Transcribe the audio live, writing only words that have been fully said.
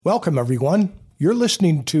Welcome, everyone. You're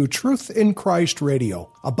listening to Truth in Christ Radio,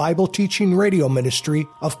 a Bible teaching radio ministry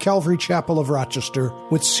of Calvary Chapel of Rochester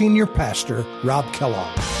with Senior Pastor Rob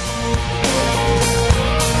Kellogg.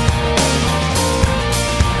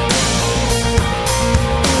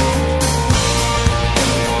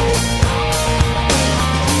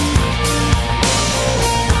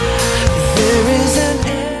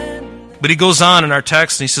 But he goes on in our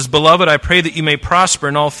text and he says, "Beloved, I pray that you may prosper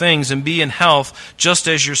in all things and be in health, just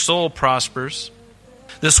as your soul prospers."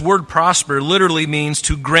 This word prosper literally means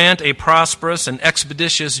to grant a prosperous and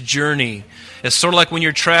expeditious journey. It's sort of like when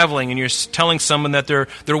you're traveling and you're telling someone that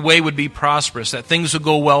their way would be prosperous, that things would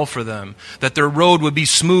go well for them, that their road would be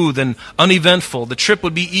smooth and uneventful, the trip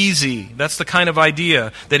would be easy. That's the kind of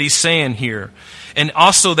idea that he's saying here. And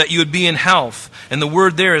also that you would be in health. And the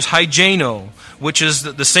word there is hygieno, which is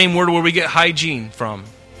the same word where we get hygiene from.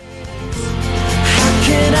 How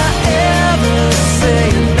can I ever say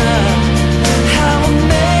enough? How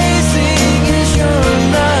amazing is your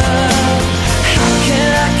love? How can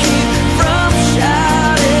I keep from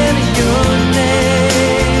shouting your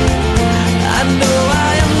name? I know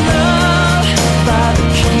I am loved by the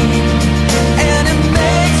King, and it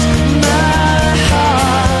makes my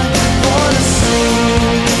heart wanna sing.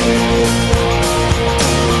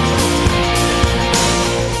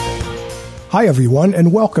 Hi, everyone,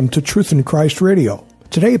 and welcome to Truth in Christ Radio.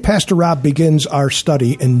 Today, Pastor Rob begins our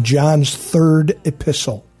study in John's third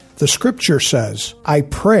epistle. The scripture says, "I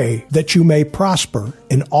pray that you may prosper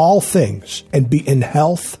in all things and be in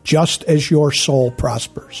health just as your soul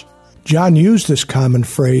prospers." John used this common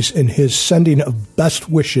phrase in his sending of best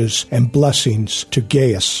wishes and blessings to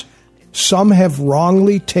Gaius. Some have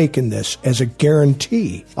wrongly taken this as a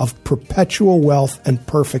guarantee of perpetual wealth and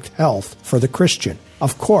perfect health for the Christian.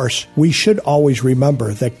 Of course, we should always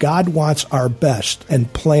remember that God wants our best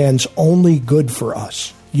and plans only good for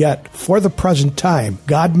us. Yet, for the present time,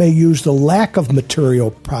 God may use the lack of material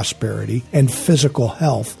prosperity and physical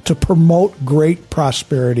health to promote great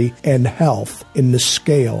prosperity and health in the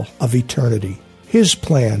scale of eternity. His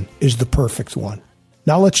plan is the perfect one.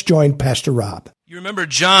 Now let's join Pastor Rob. You remember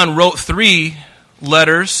John wrote 3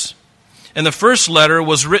 letters, and the first letter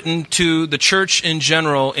was written to the church in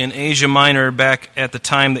general in Asia Minor back at the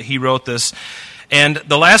time that he wrote this. And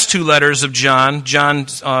the last 2 letters of John,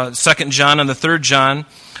 2nd John and the 3rd John,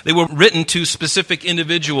 they were written to specific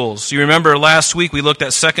individuals. You remember last week we looked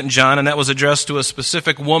at 2nd John, and that was addressed to a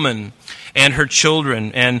specific woman and her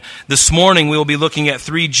children. And this morning we will be looking at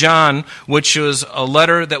 3 John, which was a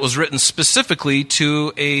letter that was written specifically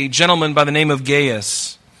to a gentleman by the name of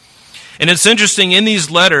Gaius. And it's interesting, in these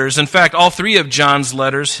letters, in fact, all 3 of John's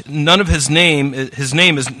letters, none of his name is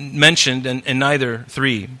mentioned in neither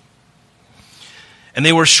 3. And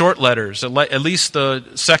they were short letters. At least the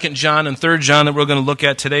 2nd John and 3rd John that we're going to look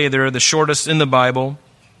at today, they're the shortest in the Bible.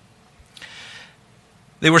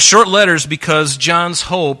 They were short letters because John's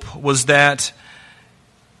hope was that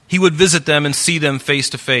he would visit them and see them face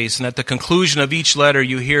to face. And at the conclusion of each letter,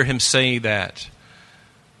 you hear him say that.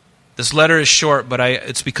 This letter is short, but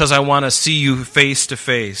it's because I want to see you face to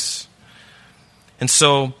face. And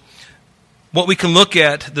so, what we can look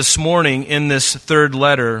at this morning in this 3rd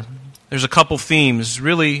letter, there's a couple themes,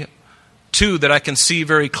 really 2 that I can see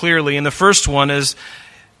very clearly. And the first one is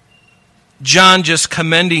John just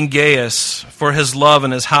commending Gaius for his love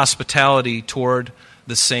and his hospitality toward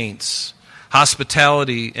the saints.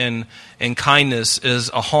 Hospitality and kindness is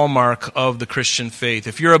a hallmark of the Christian faith.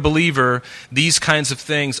 If you're a believer, these kinds of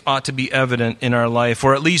things ought to be evident in our life,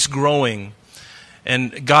 or at least growing.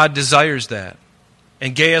 And God desires that.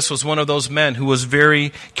 And Gaius was one of those men who was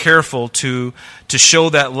very careful to show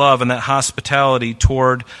that love and that hospitality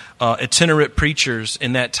toward itinerant preachers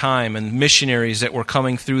in that time and missionaries that were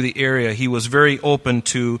coming through the area. He was very open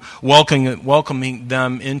to welcoming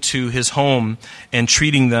them into his home and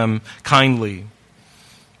treating them kindly.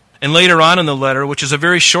 And later on in the letter, which is a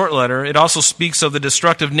very short letter, it also speaks of the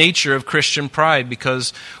destructive nature of Christian pride,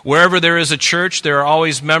 because wherever there is a church, there are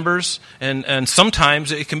always members, and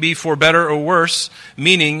sometimes it can be for better or worse,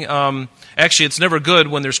 meaning, actually it's never good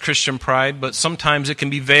when there's Christian pride, but sometimes it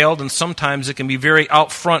can be veiled, and sometimes it can be very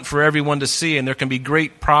out front for everyone to see, and there can be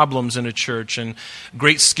great problems in a church and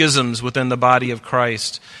great schisms within the body of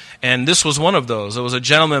Christ. And this was one of those. It was a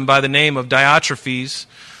gentleman by the name of Diotrephes,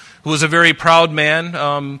 who was a very proud man.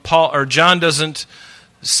 John doesn't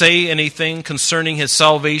say anything concerning his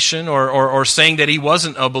salvation or saying that he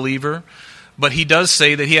wasn't a believer, but he does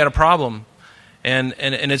say that he had a problem. And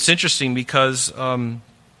it's interesting because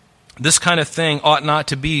This kind of thing ought not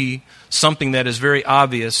to be something that is very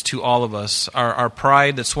obvious to all of us. Our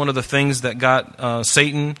pride, that's one of the things that got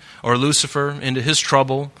Satan or Lucifer into his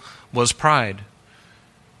trouble, was pride.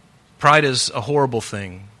 Pride is a horrible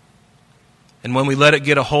thing. And when we let it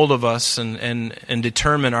get a hold of us and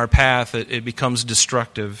determine our path, it becomes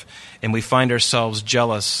destructive, and we find ourselves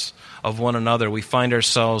jealous of one another. We find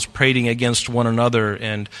ourselves prating against one another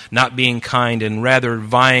and not being kind, and rather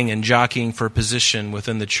vying and jockeying for position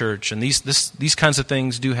within the church. And these kinds of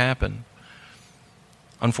things do happen,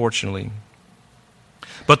 unfortunately.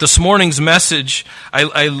 But this morning's message,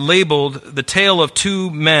 I labeled The Tale of Two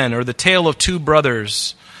Men, or The Tale of Two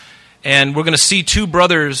Brothers. And we're going to see two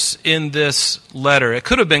brothers in this letter. It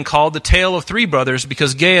could have been called The Tale of Three Brothers,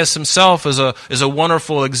 because Gaius himself is a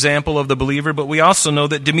wonderful example of the believer. But we also know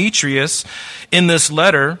that Demetrius, in this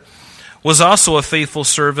letter, was also a faithful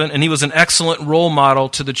servant, and he was an excellent role model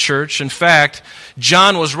to the church. In fact,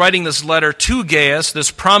 John was writing this letter to Gaius, this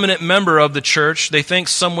prominent member of the church, they think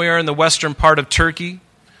somewhere in the western part of Turkey.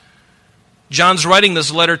 John's writing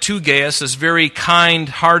this letter to Gaius, this very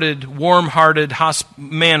kind-hearted, warm-hearted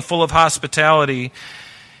man full of hospitality.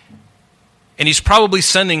 And he's probably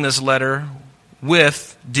sending this letter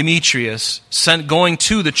with Demetrius, going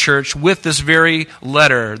to the church with this very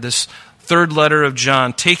letter, this third letter of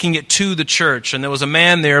John, taking it to the church. And there was a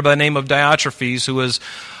man there by the name of Diotrephes who was,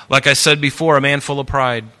 like I said before, a man full of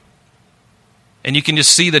pride. And you can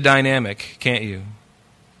just see the dynamic, can't you?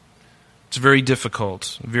 It's very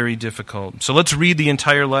difficult, very difficult. So let's read the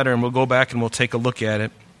entire letter, and we'll go back and we'll take a look at it.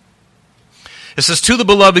 It says, "To the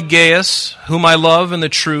beloved Gaius, whom I love in the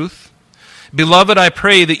truth, beloved, I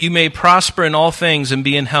pray that you may prosper in all things and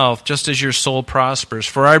be in health, just as your soul prospers.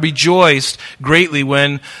 For I rejoiced greatly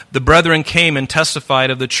when the brethren came and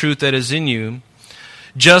testified of the truth that is in you,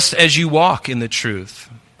 just as you walk in the truth.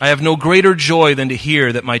 I have no greater joy than to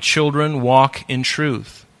hear that my children walk in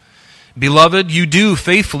truth. Beloved, you do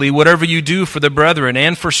faithfully whatever you do for the brethren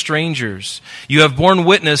and for strangers. You have borne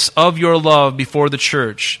witness of your love before the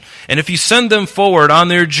church. And if you send them forward on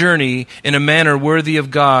their journey in a manner worthy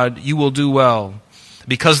of God, you will do well,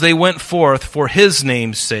 because they went forth for his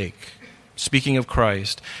name's sake," speaking of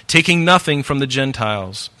Christ, "taking nothing from the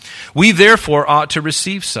Gentiles. We therefore ought to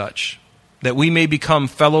receive such, that we may become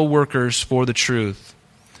fellow workers for the truth.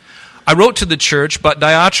 I wrote to the church, but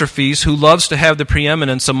Diotrephes, who loves to have the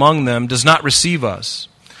preeminence among them, does not receive us.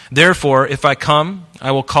 Therefore, if I come, I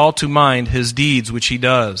will call to mind his deeds which he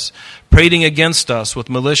does, prating against us with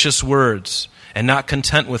malicious words. And not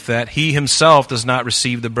content with that, he himself does not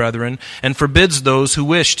receive the brethren, and forbids those who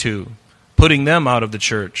wish to, putting them out of the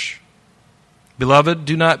church. Beloved,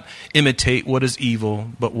 do not imitate what is evil,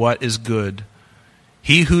 but what is good.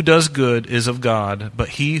 He who does good is of God, but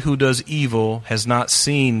he who does evil has not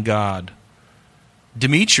seen God.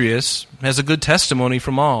 Demetrius has a good testimony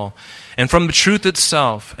from all, and from the truth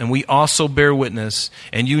itself, and we also bear witness,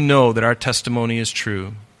 and you know that our testimony is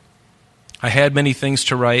true. I had many things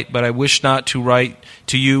to write, but I wish not to write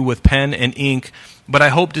to you with pen and ink, but I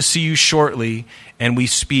hope to see you shortly, and we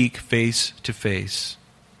speak face to face.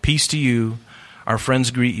 Peace to you. Our friends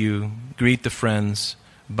greet you. Greet the friends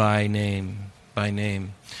by name." By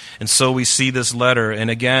name. And so we see this letter, and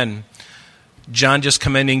again, John just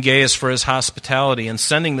commending Gaius for his hospitality and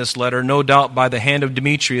sending this letter, no doubt by the hand of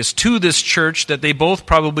Demetrius, to this church that they both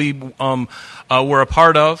probably were a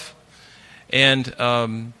part of. And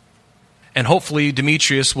hopefully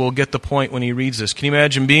Demetrius will get the point when he reads this. Can you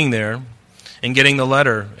imagine being there and getting the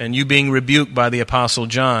letter and you being rebuked by the Apostle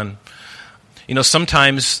John? You know,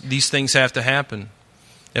 sometimes these things have to happen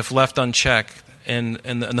if left unchecked. And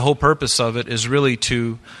the whole purpose of it is really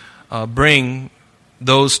to bring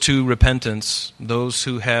those to repentance, those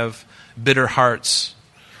who have bitter hearts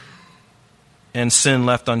and sin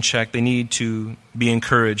left unchecked. They need to be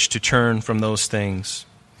encouraged to turn from those things.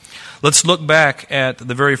 Let's look back at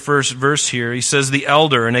the very first verse here. He says, "the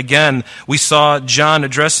elder." And again, we saw John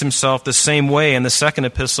address himself the same way in the second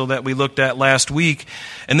epistle that we looked at last week.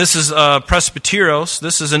 And this is presbyteros.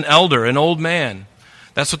 This is an elder, an old man.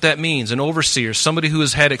 That's what that means, an overseer, somebody who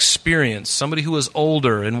has had experience, somebody who is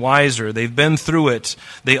older and wiser. They've been through it.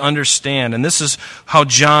 They understand. And this is how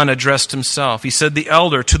John addressed himself. He said, "The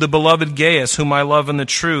elder, to the beloved Gaius, whom I love in the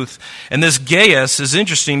truth." And this Gaius is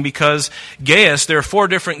interesting because Gaius, there are 4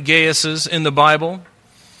 different Gaiuses in the Bible.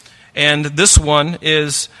 And this one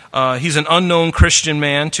is, he's an unknown Christian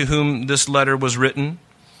man to whom this letter was written.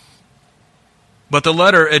 But the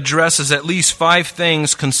letter addresses at least 5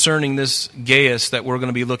 things concerning this Gaius that we're going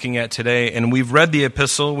to be looking at today. And we've read the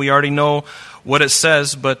epistle. We already know what it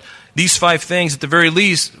says. But these 5 things, at the very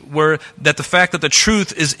least, were that the fact that the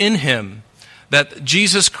truth is in him, that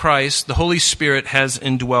Jesus Christ, the Holy Spirit, has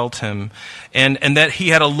indwelt him, and that he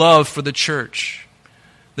had a love for the church.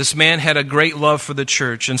 This man had a great love for the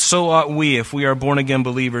church, and so ought we, if we are born-again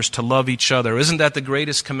believers, to love each other. Isn't that the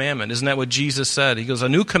greatest commandment? Isn't that what Jesus said? He goes, a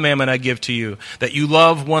new commandment I give to you, that you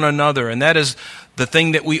love one another, and that is the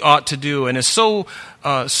thing that we ought to do. And it's so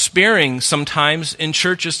sparing sometimes in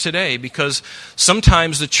churches today, because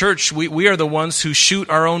sometimes the church, we are the ones who shoot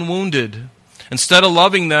our own wounded. Instead of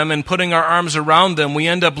loving them and putting our arms around them, we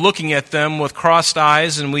end up looking at them with crossed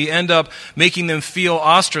eyes, and we end up making them feel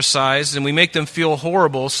ostracized, and we make them feel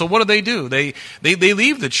horrible. So what do? They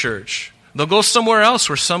leave the church. They'll go somewhere else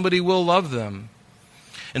where somebody will love them.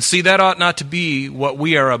 And see, that ought not to be what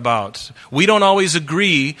we are about. We don't always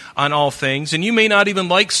agree on all things, and you may not even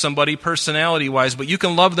like somebody personality-wise, but you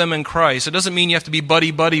can love them in Christ. It doesn't mean you have to be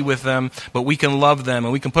buddy-buddy with them, but we can love them,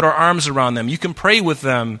 and we can put our arms around them. You can pray with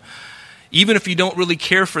them, even if you don't really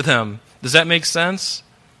care for them. Does that make sense?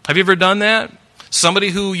 Have you ever done that?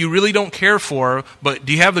 Somebody who you really don't care for, but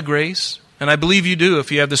do you have the grace? And I believe you do if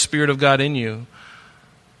you have the Spirit of God in you.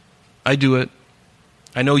 I do it.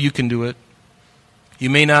 I know you can do it. You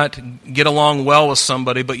may not get along well with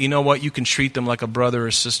somebody, but you know what? You can treat them like a brother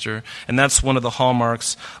or sister. And that's one of the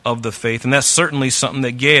hallmarks of the faith. And that's certainly something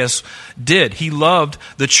that Gaius did. He loved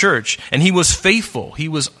the church, and he was faithful. He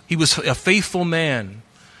was a faithful man.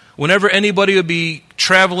 Whenever anybody would be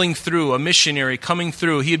traveling through, a missionary coming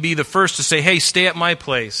through, he'd be the first to say, hey, stay at my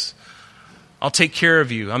place. I'll take care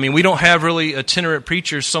of you. I mean, we don't have really itinerant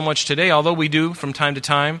preachers so much today, although we do from time to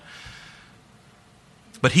time.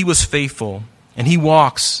 But he was faithful, and he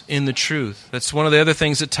walks in the truth. That's one of the other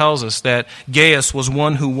things that tells us that Gaius was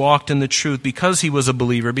one who walked in the truth. Because he was a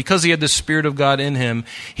believer, because he had the Spirit of God in him,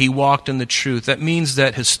 he walked in the truth. That means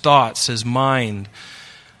that his thoughts, his mind,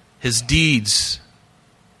 his deeds,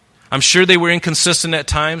 I'm sure they were inconsistent at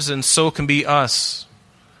times, and so can be us.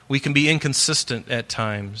 We can be inconsistent at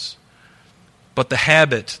times. But the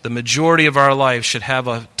habit, the majority of our life should have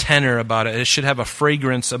a tenor about it. It should have a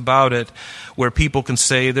fragrance about it where people can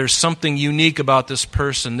say, there's something unique about this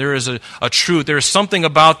person. There is a truth. There is something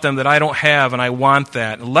about them that I don't have, and I want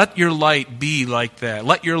that. Let your light be like that.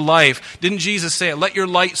 Let your life, didn't Jesus say it? Let your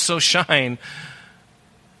light so shine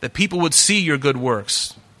that people would see your good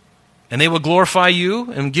works. And they will glorify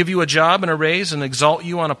you and give you a job and a raise and exalt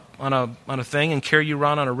you on a thing and carry you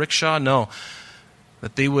around on a rickshaw? No.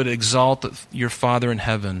 That they would exalt your Father in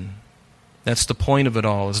heaven. That's the point of it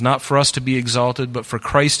all. It's not for us to be exalted, but for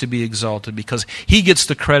Christ to be exalted, because he gets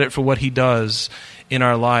the credit for what he does in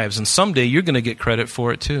our lives. And someday you're going to get credit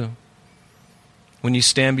for it too. When you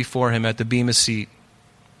stand before him at the Bema seat,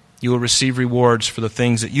 you will receive rewards for the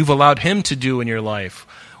things that you've allowed him to do in your life.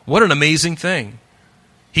 What an amazing thing.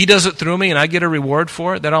 He does it through me and I get a reward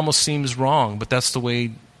for it? That almost seems wrong, but that's the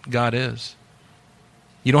way God is.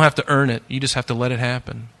 You don't have to earn it. You just have to let it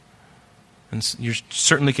happen. And you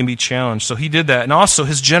certainly can be challenged. So he did that. And also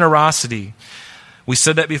his generosity. We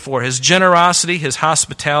said that before. His generosity, his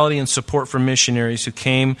hospitality, and support for missionaries who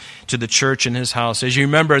came to the church in his house. As you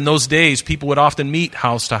remember, in those days, people would often meet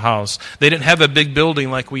house to house. They didn't have a big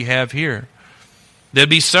building like we have here. There'd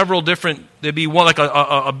be several different, there'd be one like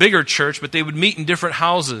a bigger church, but they would meet in different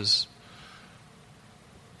houses.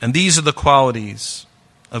 And these are the qualities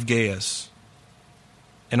of Gaius.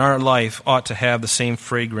 And our life ought to have the same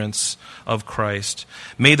fragrance of Christ.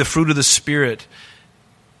 May the fruit of the Spirit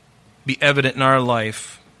be evident in our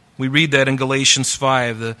life. We read that in Galatians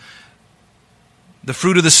 5. The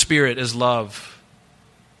fruit of the Spirit is love.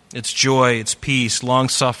 It's joy, it's peace,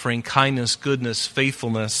 long-suffering, kindness, goodness,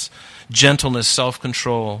 faithfulness, gentleness,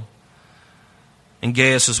 self-control. And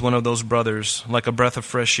Gaius is one of those brothers, like a breath of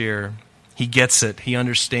fresh air. He gets it. He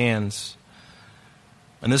understands.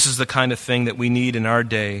 And this is the kind of thing that we need in our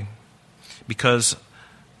day, because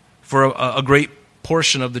for a great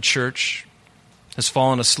portion of the church has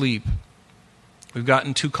fallen asleep. We've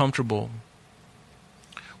gotten too comfortable.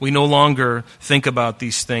 We no longer think about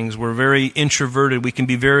these things. We're very introverted. We can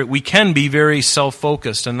be very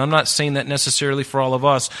self-focused. And I'm not saying that necessarily for all of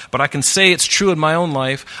us, but I can say it's true in my own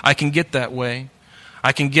life. I can get that way.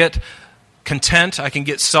 I can get content. I can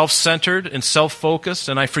get self-centered and self-focused,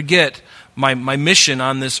 and I forget my mission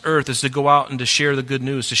on this earth is to go out and to share the good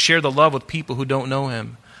news, to share the love with people who don't know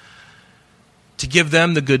him, to give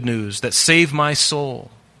them the good news that save my soul,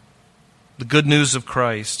 the good news of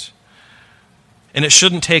Christ. And it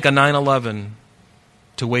shouldn't take a 9/11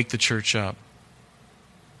 to wake the church up.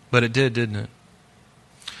 But it did, didn't it?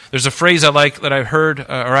 There's a phrase I like that I heard,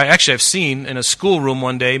 I've seen in a schoolroom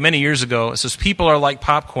one day many years ago. It says, people are like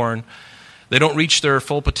popcorn. They don't reach their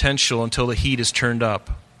full potential until the heat is turned up.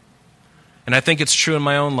 And I think it's true in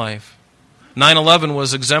my own life. 9/11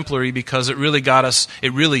 was exemplary because it really got us,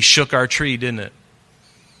 it really shook our tree, didn't it?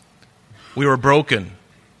 We were broken.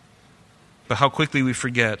 But how quickly we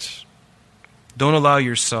forget. Don't allow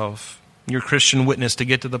yourself, your Christian witness, to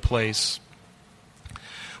get to the place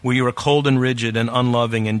where you are cold and rigid and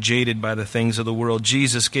unloving and jaded by the things of the world.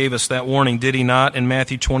 Jesus gave us that warning, did he not? In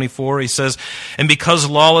Matthew 24, he says, and because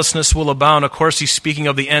lawlessness will abound, of course he's speaking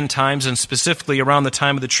of the end times and specifically around the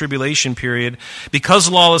time of the tribulation period, because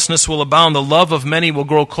lawlessness will abound, the love of many will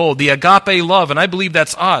grow cold. The agape love, and I believe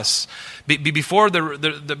that's us. Before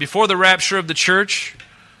the rapture of the church,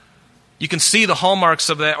 you can see the hallmarks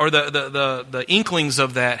of that, or the inklings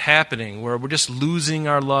of that happening, where we're just losing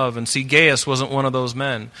our love. And see, Gaius wasn't one of those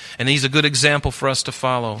men. And he's a good example for us to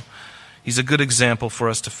follow. He's a good example for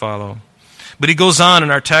us to follow. But he goes on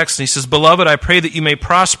in our text, and he says, Beloved, I pray that you may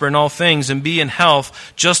prosper in all things and be in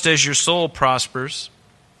health, just as your soul prospers.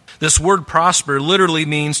 This word prosper literally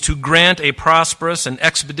means to grant a prosperous and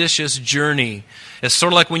expeditious journey. It's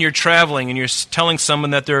sort of like when you're traveling and you're telling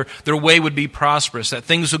someone that their way would be prosperous, that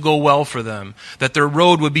things would go well for them, that their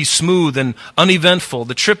road would be smooth and uneventful,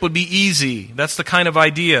 the trip would be easy. That's the kind of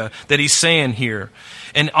idea that he's saying here.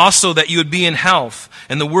 And also that you would be in health.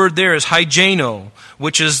 And the word there is hygieno,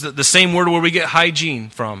 which is the same word where we get hygiene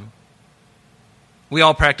from. We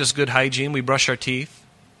all practice good hygiene. We brush our teeth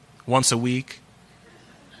once a week.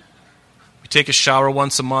 Take a shower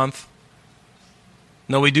once a month.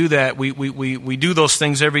 No, we do that. We do those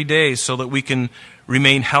things every day so that we can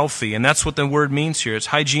remain healthy. And that's what the word means here. It's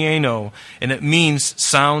hygieno, and it means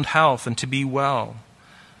sound health and to be well.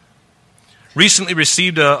 Recently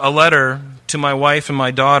received a letter to my wife and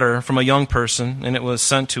my daughter from a young person, and it was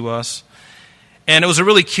sent to us. And it was a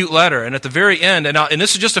really cute letter. And at the very end, and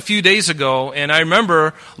this is just a few days ago, and I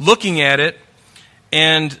remember looking at it,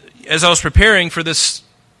 and as I was preparing for this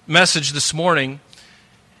message this morning,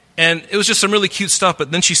 and it was just some really cute stuff,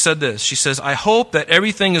 but then she said this. She says, I hope that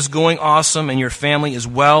everything is going awesome and your family is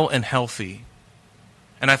well and healthy.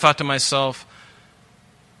 And I thought to myself,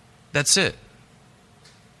 that's it.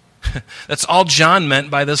 That's all John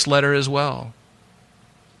meant by this letter as well.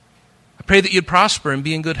 I pray that you'd prosper and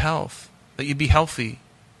be in good health, that you'd be healthy,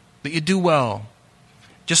 that you'd do well.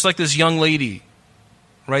 Just like this young lady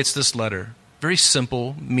writes this letter. Very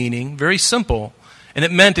simple meaning, very simple. And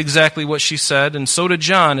it meant exactly what she said, and so did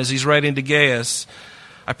John as he's writing to Gaius.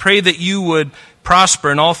 I pray that you would prosper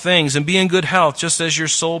in all things and be in good health, just as your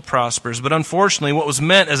soul prospers. But unfortunately, what was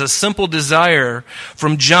meant as a simple desire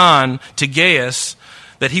from John to Gaius,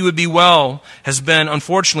 that he would be well, has been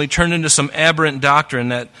unfortunately turned into some aberrant doctrine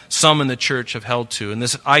that some in the church have held to. And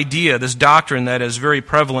this idea, this doctrine that is very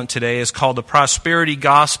prevalent today is called the prosperity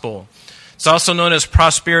gospel. It's also known as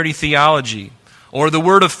prosperity theology, or the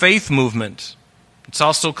word of faith movement. It's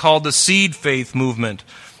also called the seed faith movement,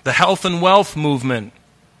 the health and wealth movement.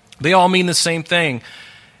 They all mean the same thing.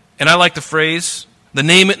 And I like the phrase, the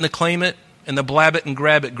name it and the claim it, and the blab it and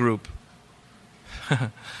grab it group.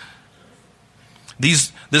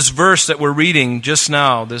 This verse that we're reading just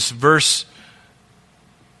now, this verse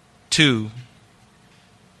 2,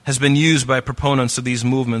 has been used by proponents of these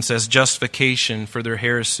movements as justification for their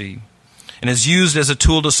heresy, and is used as a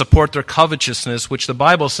tool to support their covetousness, which the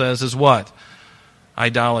Bible says is what?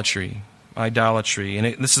 Idolatry. Idolatry.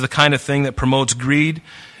 And this is the kind of thing that promotes greed,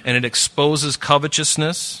 and it exposes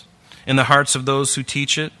covetousness in the hearts of those who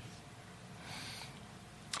teach it.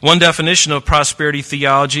 One definition of prosperity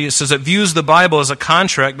theology, it says it views the Bible as a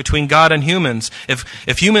contract between God and humans.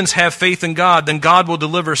 If humans have faith in God, then God will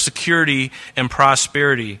deliver security and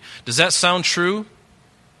prosperity. Does that sound true?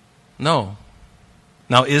 No.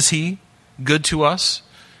 Now, is He good to us?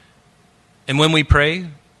 And when we pray,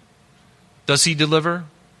 does He deliver?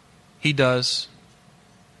 He does.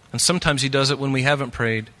 And sometimes He does it when we haven't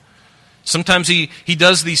prayed. Sometimes He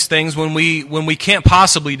does these things when we can't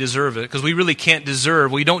possibly deserve it, because we really can't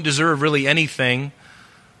deserve. We don't deserve really anything.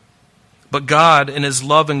 But God, in His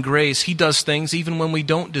love and grace, He does things even when we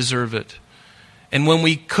don't deserve it. And when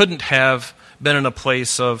we couldn't have been in a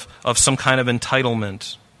place of some kind of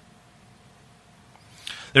entitlement.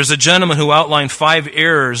 There's a gentleman who outlined 5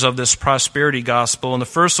 errors of this prosperity gospel, and the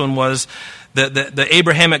first one was that the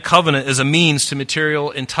Abrahamic covenant is a means to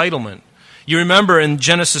material entitlement. You remember in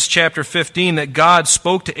Genesis chapter 15 that God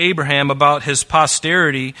spoke to Abraham about his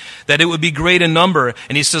posterity, that it would be great in number.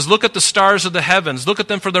 And He says, look at the stars of the heavens, look at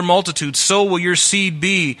them for their multitude, so will your seed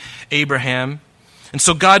be, Abraham. And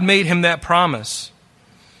so God made him that promise.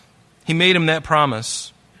 He made him that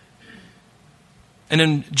promise. And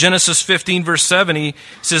in Genesis 15, verse 7, he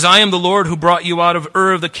says, I am the Lord who brought you out of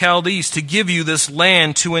Ur of the Chaldees to give you this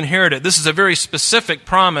land to inherit it. This is a very specific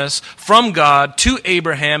promise from God to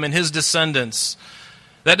Abraham and his descendants.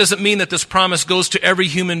 That doesn't mean that this promise goes to every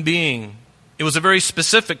human being. It was a very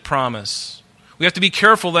specific promise. We have to be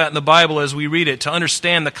careful that in the Bible as we read it to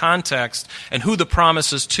understand the context and who the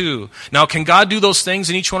promise is to. Now, can God do those things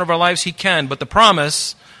in each one of our lives? He can, but the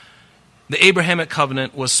promise, the Abrahamic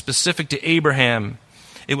covenant, was specific to Abraham.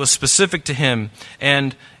 It was specific to him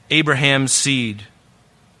and Abraham's seed.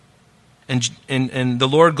 And the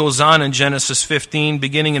Lord goes on in Genesis 15,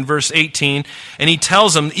 beginning in verse 18, and he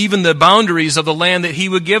tells him even the boundaries of the land that he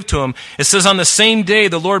would give to him. It says, on the same day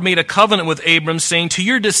the Lord made a covenant with Abram, saying, to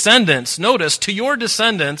your descendants, notice, to your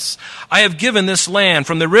descendants, I have given this land,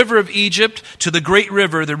 from the river of Egypt to the great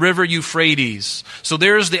river, the river Euphrates. So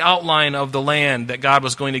there's the outline of the land that God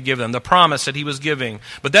was going to give them, the promise that he was giving.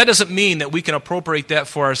 But that doesn't mean that we can appropriate that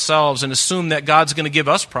for ourselves and assume that God's going to give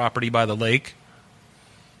us property by the lake.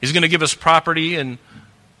 He's going to give us property in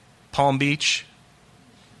Palm Beach,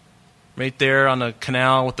 right there on the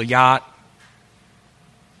canal with the yacht.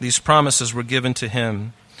 These promises were given to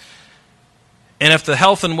him. And if the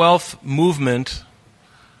health and wealth movement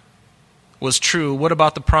was true, what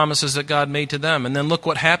about the promises that God made to them? And then look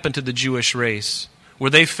what happened to the Jewish race. Were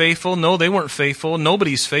they faithful? No, they weren't faithful.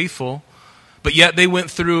 Nobody's faithful. But yet they went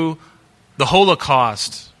through the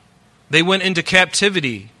Holocaust. They went into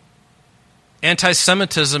captivity.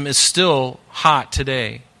 Anti-Semitism is still hot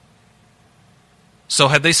today. So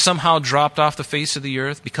have they somehow dropped off the face of the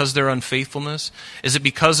earth because of their unfaithfulness? Is it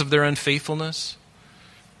because of their unfaithfulness?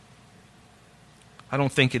 I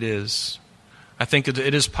don't think it is. I think it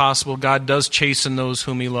is possible. God does chasten those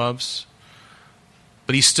whom he loves.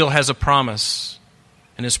 But he still has a promise.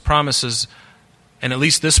 And his promises, and at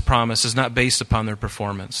least this promise, is not based upon their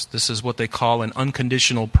performance. This is what they call an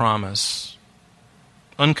unconditional promise.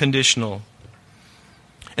 Unconditional.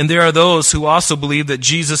 And there are those who also believe that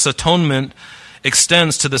Jesus' atonement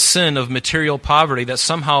extends to the sin of material poverty, that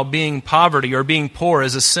somehow being poverty or being poor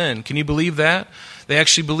is a sin. Can you believe that? They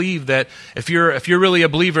actually believe that if you're really a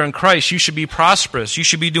believer in Christ, you should be prosperous, you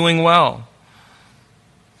should be doing well.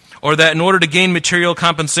 Or that in order to gain material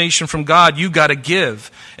compensation from God, you've got to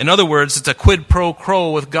give. In other words, it's a quid pro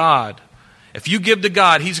quo with God. If you give to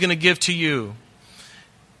God, he's going to give to you.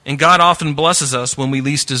 And God often blesses us when we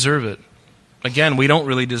least deserve it. Again, we don't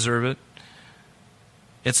really deserve it.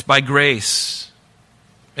 It's by grace.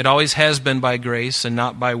 It always has been by grace and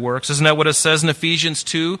not by works. Isn't that what it says in Ephesians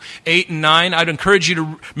 2, 8 and 9? I'd encourage you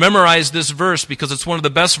to memorize this verse because it's one of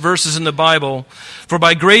the best verses in the Bible. For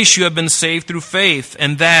by grace you have been saved through faith,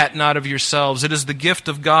 and that not of yourselves. It is the gift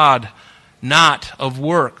of God, not of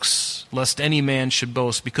works, lest any man should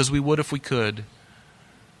boast, because we would if we could.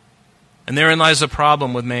 And therein lies a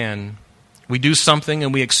problem with man. We do something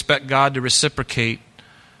and we expect God to reciprocate.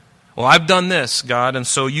 Well, I've done this, God, and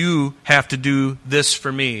so you have to do this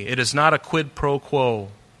for me. It is not a quid pro quo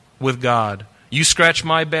with God. You scratch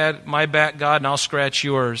my back, God, and I'll scratch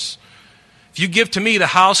yours. If you give to me the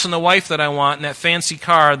house and the wife that I want and that fancy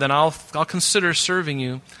car, then I'll consider serving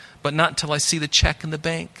you, but not until I see the check in the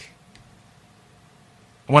bank.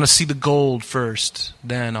 I want to see the gold first,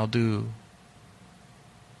 then I'll do.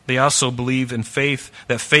 They also believe in faith,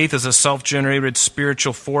 that faith is a self-generated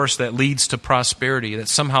spiritual force that leads to prosperity, that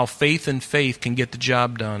somehow faith and faith can get the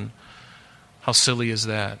job done. How silly is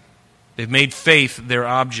that? They've made faith their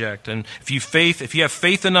object. And if you have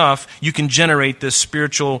faith enough, you can generate this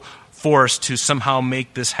spiritual force to somehow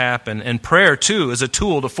make this happen. And prayer, too, is a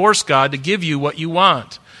tool to force God to give you what you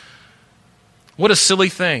want. What a silly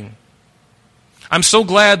thing. I'm so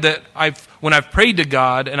glad that when I've prayed to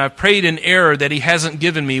God and I've prayed in error that he hasn't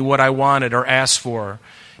given me what I wanted or asked for.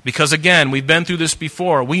 Because again, we've been through this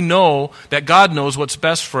before. We know that God knows what's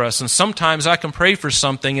best for us. And sometimes I can pray for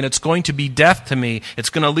something and it's going to be death to me. It's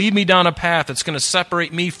going to lead me down a path. It's going to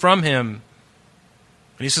separate me from him.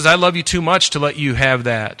 And he says, I love you too much to let you have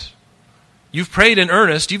that. You've prayed in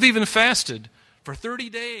earnest. You've even fasted for 30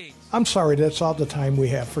 days. I'm sorry, that's all the time we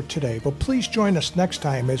have for today, but please join us next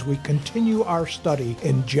time as we continue our study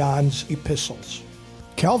in John's epistles.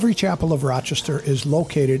 Calvary Chapel of Rochester is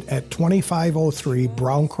located at 2503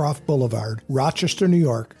 Browncroft Boulevard, Rochester, New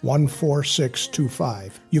York,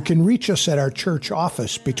 14625. You can reach us at our church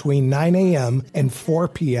office between 9 a.m. and 4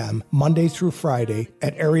 p.m. Monday through Friday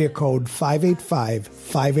at area code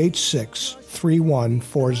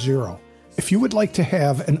 585-586-3140. If you would like to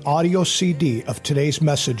have an audio CD of today's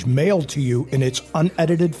message mailed to you in its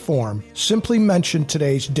unedited form, simply mention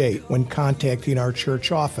today's date when contacting our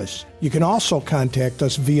church office. You can also contact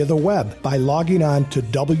us via the web by logging on to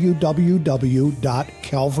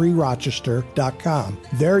www.calvaryrochester.com.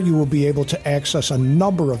 There you will be able to access a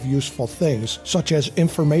number of useful things, such as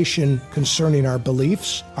information concerning our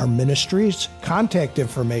beliefs, our ministries, contact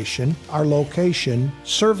information, our location,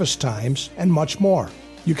 service times, and much more.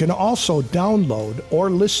 You can also download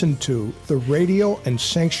or listen to the radio and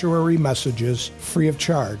sanctuary messages free of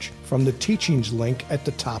charge from the teachings link at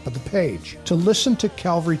the top of the page. To listen to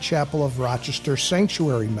Calvary Chapel of Rochester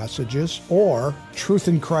sanctuary messages or Truth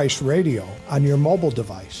in Christ Radio on your mobile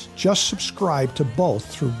device, just subscribe to both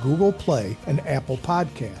through Google Play and Apple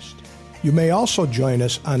Podcast. You may also join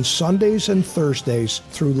us on Sundays and Thursdays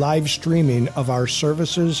through live streaming of our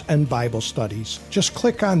services and Bible studies. Just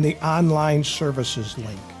click on the online services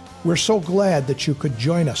link. We're so glad that you could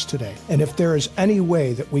join us today. And if there is any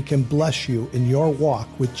way that we can bless you in your walk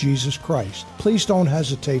with Jesus Christ, please don't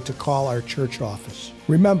hesitate to call our church office.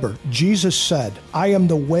 Remember, Jesus said, "I am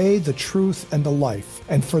the way, the truth, and the life,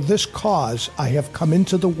 and for this cause I have come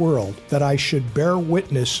into the world, that I should bear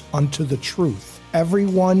witness unto the truth.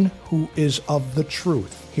 Everyone who is of the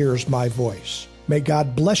truth hears my voice." May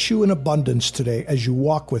God bless you in abundance today as you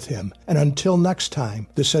walk with Him. And until next time,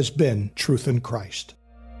 this has been Truth in Christ.